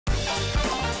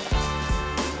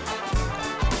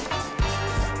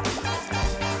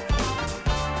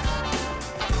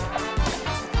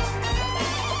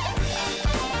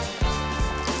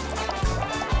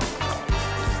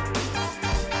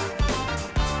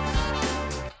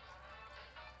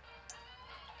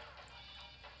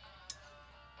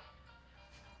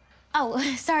Oh,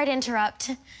 sorry to interrupt.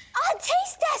 Oh,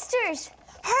 taste testers!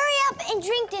 Hurry up and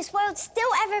drink this while it's still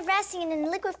effervescing and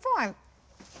in liquid form.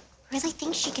 Really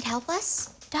think she could help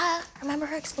us? Duh. Remember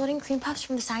her exploding cream puffs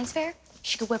from the science fair?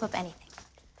 She could whip up anything.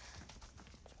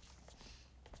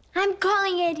 I'm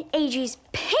calling it Adrie's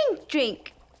pink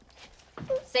drink.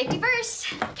 Safety first.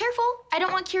 Careful. I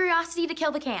don't want curiosity to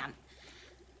kill the can.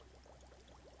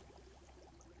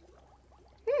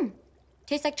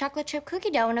 Tastes like chocolate chip cookie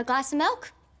dough in a glass of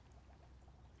milk.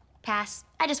 Pass.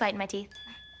 I just whitened my teeth.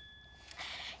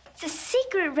 It's a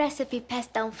secret recipe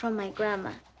passed down from my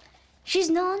grandma. She's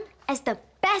known as the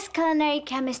best culinary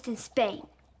chemist in Spain.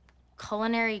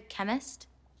 Culinary chemist?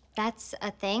 That's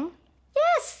a thing?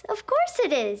 Yes, of course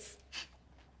it is.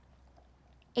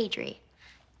 Adrie,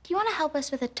 do you want to help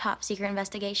us with a top secret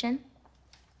investigation?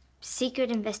 Secret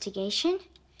investigation?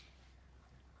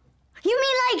 You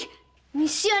mean like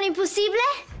Mission Impossible?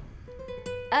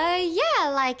 Yeah,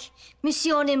 like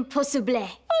Mission Impossible.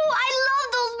 Oh, I love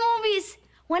those movies.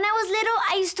 When I was little,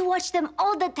 I used to watch them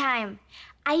all the time.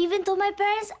 I even told my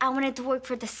parents I wanted to work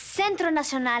for the Centro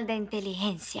Nacional de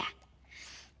Inteligencia.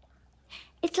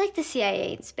 It's like the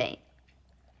CIA in Spain.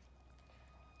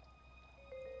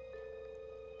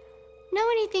 Know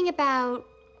anything about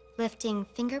lifting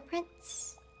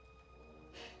fingerprints?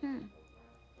 $1.5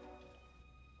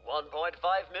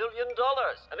 million,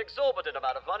 an exorbitant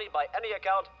amount of money by any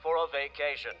account for a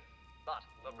vacation. But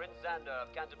for Prince Xander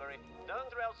of Canterbury, known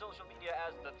throughout social media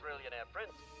as the Trillionaire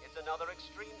Prince, it's another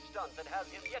extreme stunt that has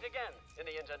him yet again in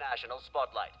the international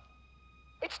spotlight.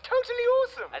 It's totally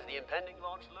awesome! As the impending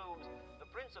launch looms, the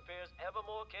Prince appears ever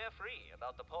more carefree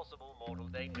about the possible mortal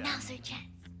danger. Now's our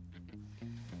chance.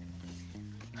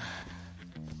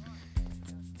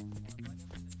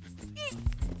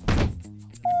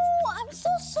 Oh, I'm so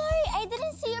sorry. I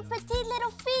didn't see your petite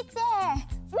little feet there.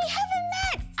 We haven't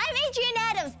met. I'm Adrienne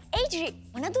Attoms. Adrie,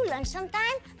 wanna do lunch sometime?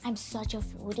 I'm such a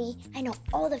foodie. I know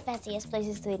all the fanciest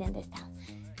places to eat in this town.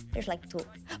 There's like 2,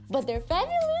 but they're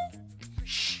fabulous.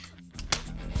 Shh.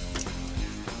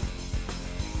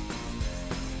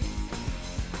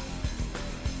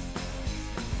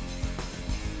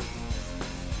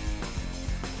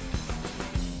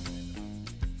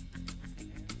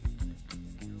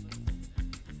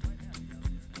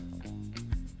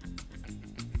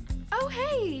 Oh,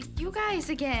 hey, you guys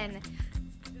again.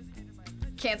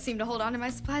 Can't seem to hold on to my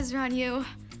supplies around you.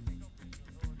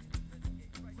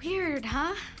 Weird,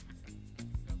 huh?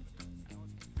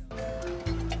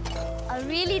 A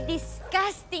really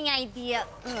disgusting idea.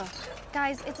 Ugh.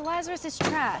 Guys, it's Lazarus's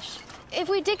trash. If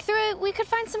we dig through it, we could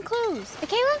find some clues.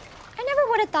 McKeyla, I never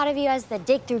would have thought of you as the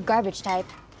dig through garbage type.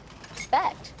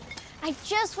 Respect. I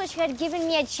just wish you had given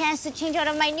me a chance to change out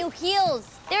of my new heels.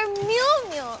 They're Mew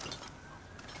Mew.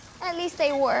 At least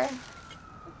they were.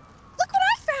 Look what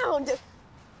I found!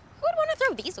 Who would want to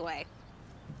throw these away?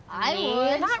 I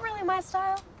would. Not really my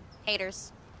style.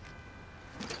 Haters.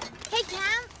 Hey,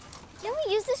 Cam, can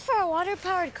we use this for a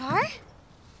water-powered car?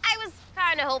 I was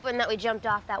kind of hoping that we jumped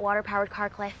off that water-powered car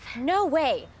cliff. No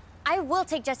way. I will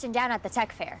take Justin down at the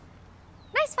tech fair.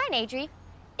 Nice find, Adrie.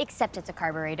 Except it's a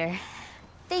carburetor.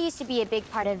 They used to be a big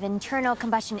part of internal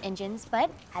combustion engines, but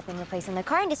have been replaced in the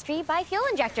car industry by fuel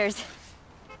injectors.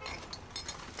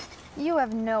 You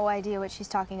have no idea what she's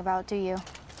talking about, do you?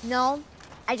 No,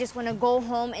 I just want to go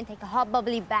home and take a hot,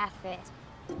 bubbly bath first.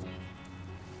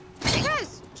 Hey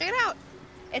guys, check it out.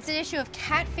 It's an issue of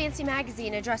Cat Fancy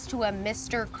magazine addressed to a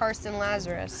Mr. Carson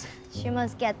Lazarus. She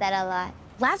must get that a lot.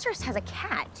 Lazarus has a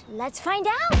cat. Let's find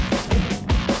out.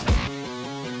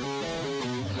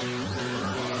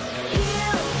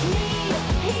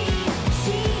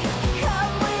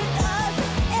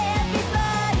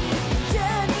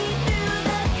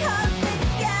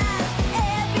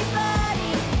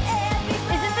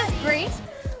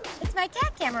 My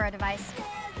cat camera device.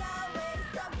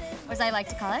 Or as I like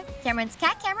to call it, Camryn's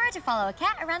cat camera to follow a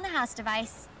cat around the house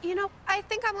device. You know, I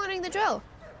think I'm learning the drill.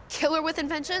 Killer with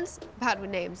inventions, bad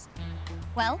with names.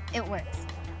 Well, it works.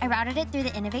 I routed it through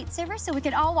the Innovate server so we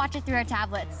could all watch it through our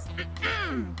tablets.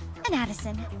 And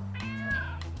Addison.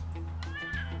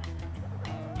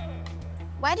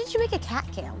 Why did you make a cat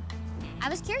cam? I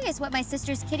was curious what my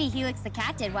sister's kitty Helix the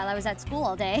cat did while I was at school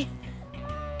all day.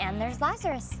 And there's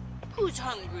Lazarus. Who's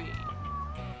hungry?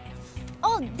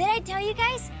 Oh, did I tell you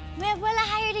guys? My abuela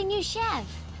hired a new chef.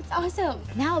 It's awesome.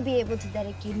 Now I'll be able to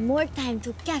dedicate more time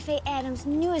to Cafe Adam's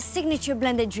newest signature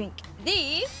blended drink,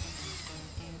 the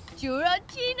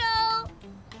Churrachino.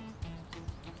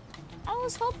 I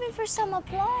was hoping for some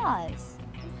applause.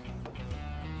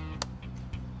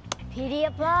 Pity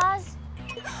applause?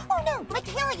 Oh no,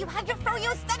 McKeyla, you have your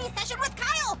froyo study session with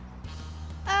Kyle!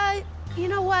 You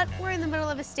know what? We're in the middle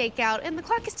of a stakeout, and the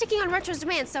clock is ticking on Retro's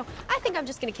demand, so I think I'm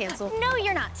just gonna cancel. No,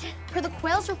 you're not. Per the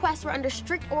Quail's request, we're under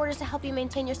strict orders to help you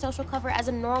maintain your social cover as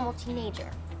a normal teenager.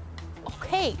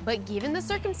 Okay, but given the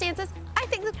circumstances, I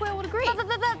think the Quail would agree.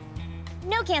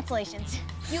 No cancellations.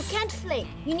 You can't flake.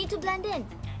 You need to blend in,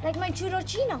 like my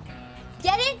churrochino.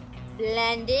 Get it?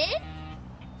 Blend in.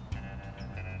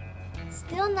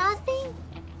 Still nothing?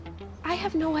 I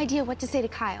have no idea what to say to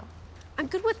Kyle. I'm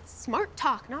good with smart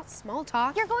talk, not small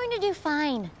talk. You're going to do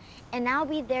fine, and I'll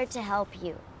be there to help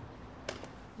you.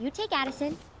 You take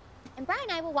Addison, and Brian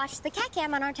and I will watch the cat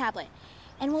cam on our tablet,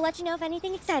 and we'll let you know if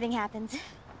anything exciting happens.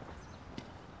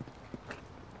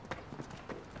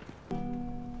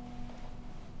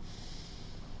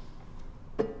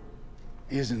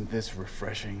 Isn't this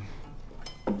refreshing?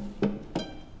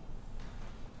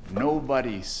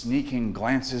 Nobody sneaking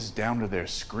glances down to their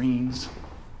screens.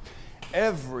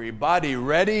 Everybody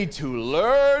ready to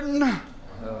learn?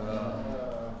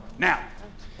 Now,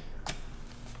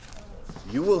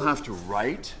 you will have to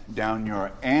write down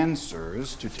your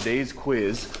answers to today's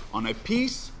quiz on a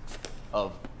piece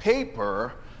of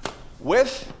paper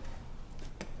with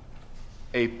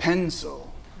a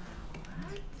pencil.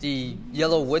 The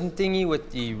yellow wooden thingy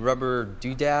with the rubber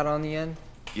doodad on the end?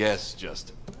 Yes,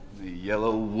 Justin. The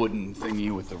yellow wooden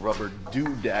thingy with the rubber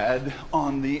doodad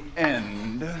on the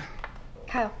end.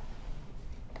 Kyle.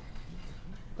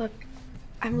 Look,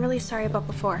 I'm really sorry about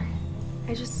before.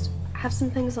 I just have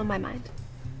some things on my mind.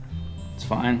 It's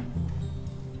fine.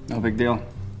 No big deal.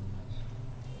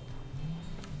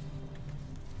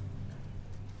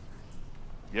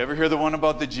 You ever hear the one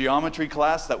about the geometry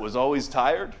class that was always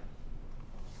tired?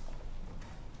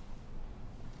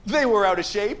 They were out of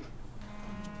shape.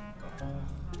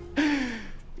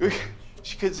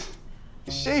 Because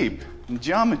shape and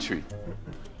geometry.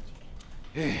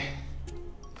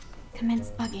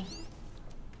 Commence bugging.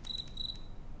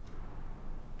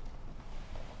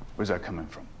 Where's that coming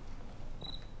from?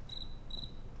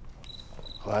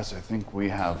 Class, I think we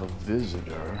have a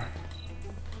visitor.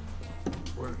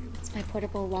 It's my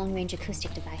portable long-range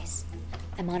acoustic device.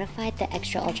 I modified the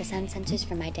extra ultrasound sensors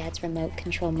for my dad's remote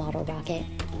control model rocket.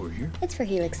 Over here? It's for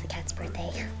Helix the cat's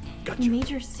birthday. Gotcha. You made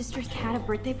your sister's cat a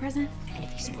birthday present? And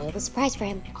if you spoil the surprise for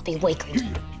him, I'll be way crazy.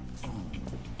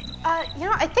 You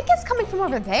know, I think it's coming from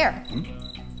over there.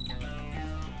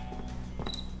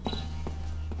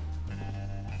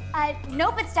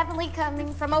 Nope, it's definitely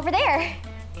coming from over there.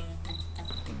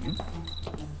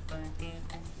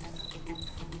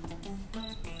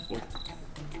 Well,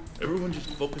 everyone just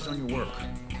focus on your work.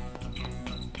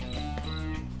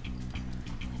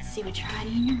 Let's see what you're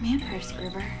hiding in your man purse,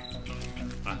 Gruber.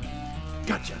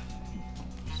 Gotcha.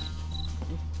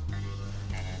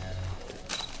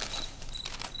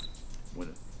 What?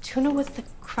 Tuna with the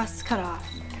crust cut off.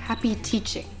 Happy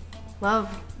teaching. Love,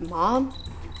 Mom.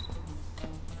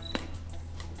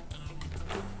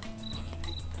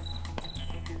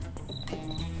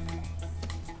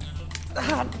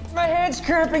 My head's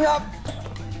cramping up.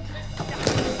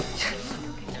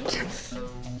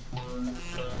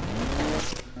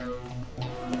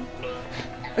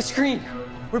 A screen.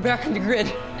 We're back on the grid.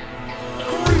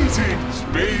 Greetings,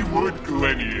 Maywood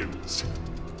Glenians.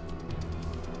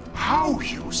 How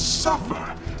you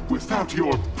suffer without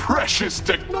your precious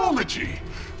technology.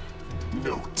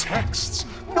 No texts,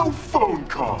 no phone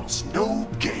calls, no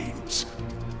games.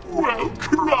 Well,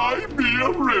 cry me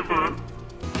a river.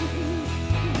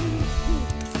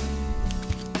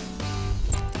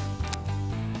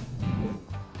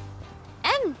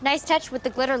 Nice touch with the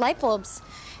glitter light bulbs.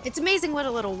 It's amazing what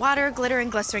a little water, glitter,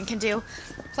 and glycerin can do,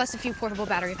 plus a few portable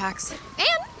battery packs.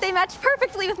 And they match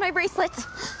perfectly with my bracelets.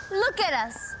 Look at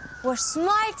us. We're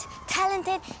smart,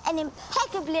 talented, and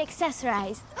impeccably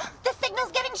accessorized. The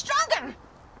signal's getting stronger.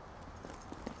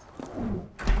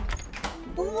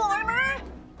 Warmer?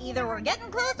 Either we're getting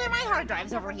close or my hard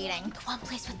drive's overheating. The one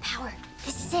place with power.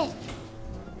 This is it.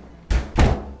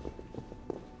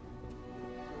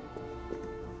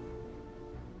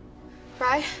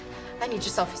 Bri, I need your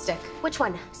selfie stick. Which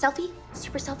one? Selfie,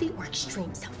 super selfie, or extreme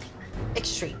selfie?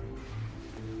 Extreme.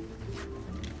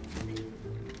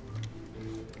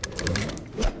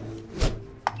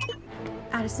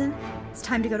 Addison, it's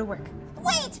time to go to work.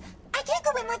 Wait! I can't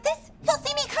go in like this. He'll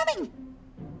see me coming.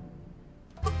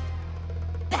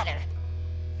 Better.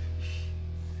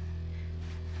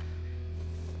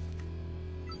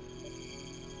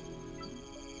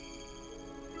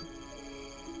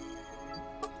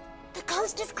 The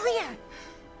coast is clear.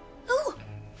 Ooh,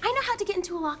 I know how to get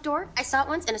into a locked door. I saw it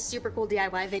once in a super cool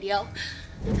DIY video.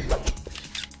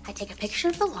 I take a picture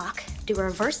of the lock, do a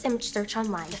reverse image search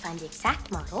online to find the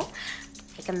exact model,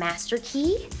 take a master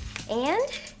key,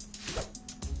 and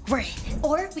we're in.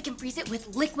 Or we can freeze it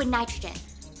with liquid nitrogen.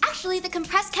 Actually, the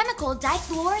compressed chemical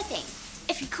difluoroethane.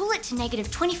 If you cool it to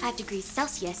 -25 degrees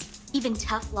Celsius, even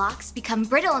tough locks become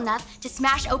brittle enough to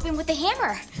smash open with a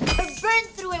hammer. Or burn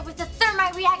through it with a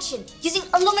thermite reaction using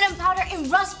aluminum powder and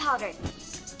rust powder.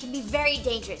 It can be very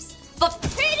dangerous, but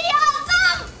pretty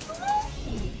awesome!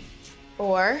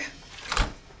 Or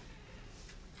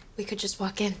we could just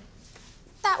walk in.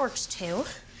 That works too.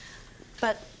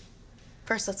 But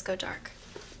first, let's go dark.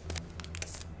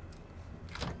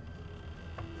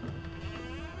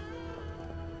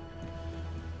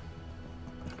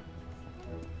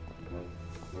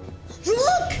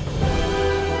 Look!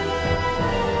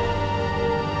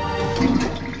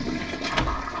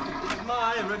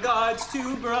 My regards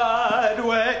to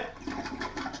Broadway.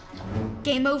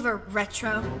 Game over,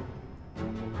 Retro.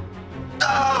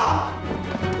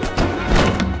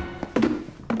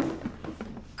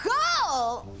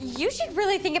 Go! You should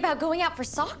really think about going out for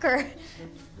soccer.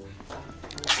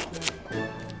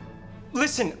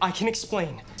 Listen, I can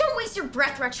explain. Don't waste your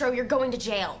breath, Retro. You're going to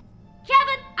jail.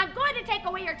 Kevin, I'm going to take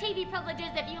away your TV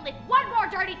privileges if you leave one more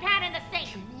dirty pan in the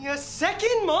sink. Give me a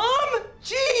second, Mom!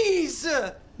 Jeez!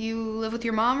 You live with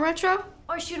your mom, Retro?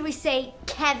 Or should we say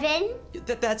Kevin?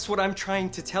 That's what I'm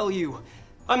trying to tell you.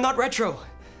 I'm not Retro.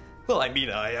 Well, I mean,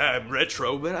 I am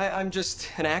Retro, but I'm just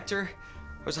an actor.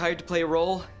 I was hired to play a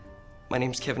role. My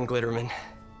name's Kevin Glitterman.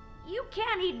 You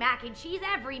can't eat mac and cheese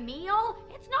every meal.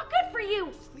 It's not good for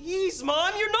you. Please,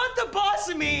 Mom, you're not the boss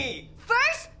of me!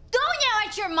 First, don't yell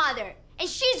at your mother. And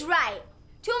she's right.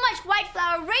 Too much white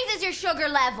flour raises your sugar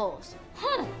levels.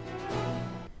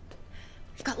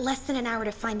 We've got less than an hour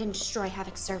to find and destroy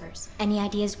Havoc's servers. Any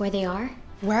ideas where they are?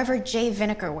 Wherever Jay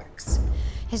Vinegar works.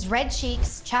 His red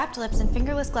cheeks, chapped lips, and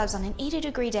fingerless gloves on an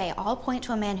 80-degree day all point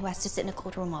to a man who has to sit in a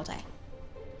cold room all day.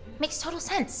 Makes total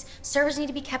sense. Servers need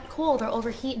to be kept cold or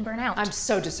overheat and burn out. I'm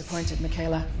so disappointed,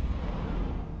 McKeyla.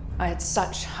 I had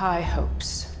such high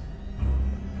hopes.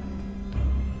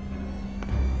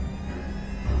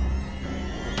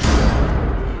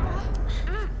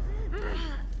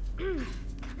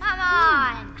 Come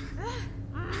on.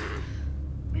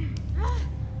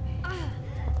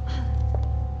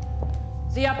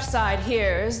 The upside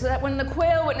here is that when the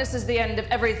quail witnesses the end of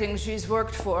everything she's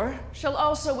worked for, she'll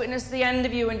also witness the end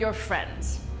of you and your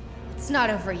friends. It's not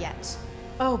over yet.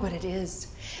 Oh, but it is.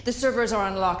 The servers are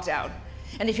on lockdown.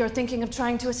 And if you're thinking of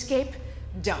trying to escape,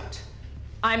 don't.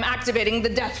 I'm activating the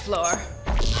death floor.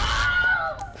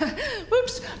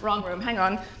 Whoops, wrong room, hang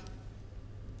on.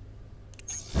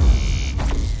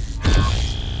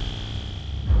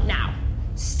 Now,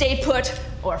 stay put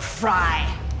or fry.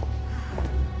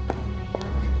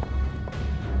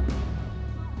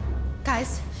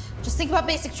 Guys, just think about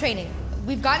basic training.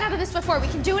 We've gotten out of this before. We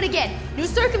can do it again. New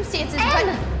circumstances,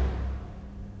 but...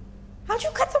 How'd you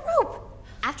cut the rope?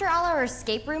 After all our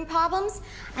escape room problems,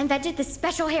 I invented this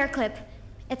special hair clip.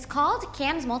 It's called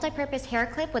Cam's multi-purpose hair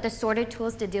clip with assorted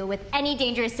tools to deal with any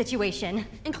dangerous situation,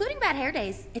 including bad hair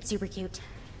days. It's super cute.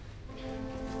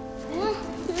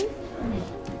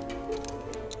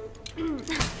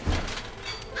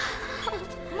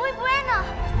 Muy bueno.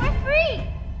 We're free.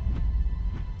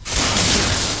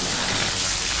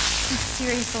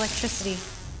 Serious electricity.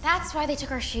 That's why they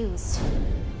took our shoes.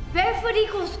 Barefoot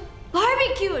equals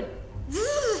barbecued.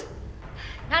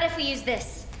 Not if we use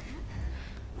this.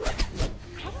 I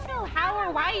don't know how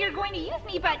or why you're going to use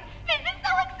me, but this is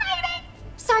so exciting!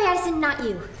 Sorry, Addison, not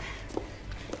you.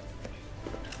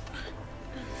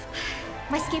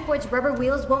 My skateboard's rubber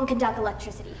wheels won't conduct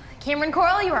electricity. Camryn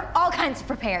Coyle, you are all kinds of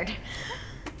prepared.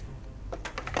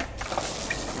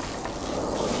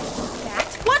 That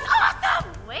was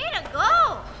awesome! Way to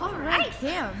go! All right,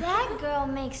 Cam. That girl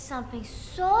makes something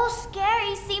so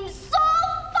scary seem so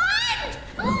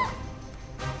fun!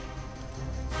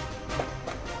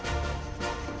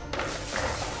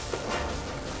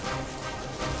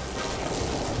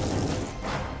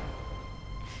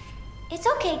 It's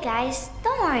okay, guys.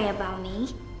 Don't worry about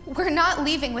me. We're not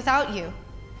leaving without you.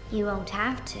 You won't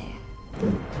have to.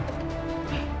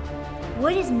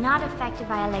 Wood is not affected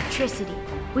by electricity,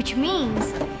 which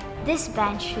means this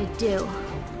bench should do.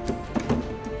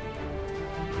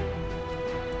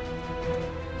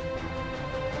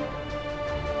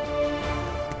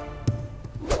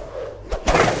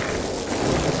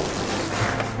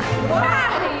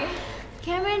 Wow!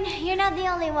 Camryn, you're not the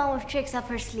only one with tricks up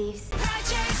her sleeves.